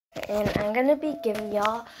and I'm gonna be giving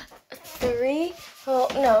y'all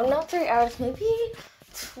not 3 hours, maybe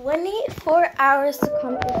 24 hours to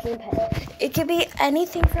comment your dream pet. It could be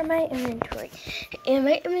anything from my inventory, and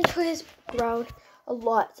my inventory has grown a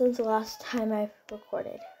lot since the last time I've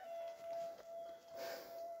recorded.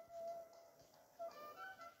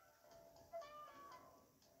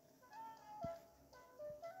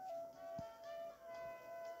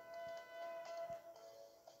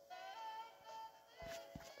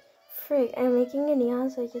 Freak, I'm making a neon,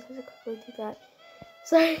 so I just have to quickly do that.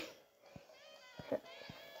 Sorry.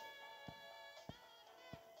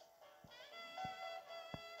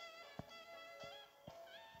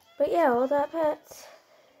 But yeah, all that pets.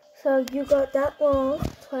 So you got that long,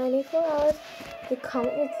 24 hours to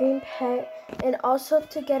comment your dream pet, and also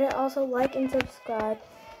to get it, also like and subscribe,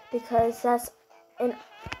 because that's, and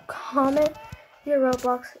comment your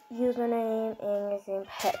Roblox username and your dream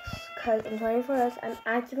pets, because in 24 hours I'm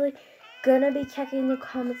actually gonna be checking the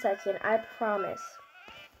comment section, I promise.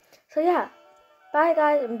 So yeah, bye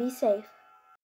guys, and be safe.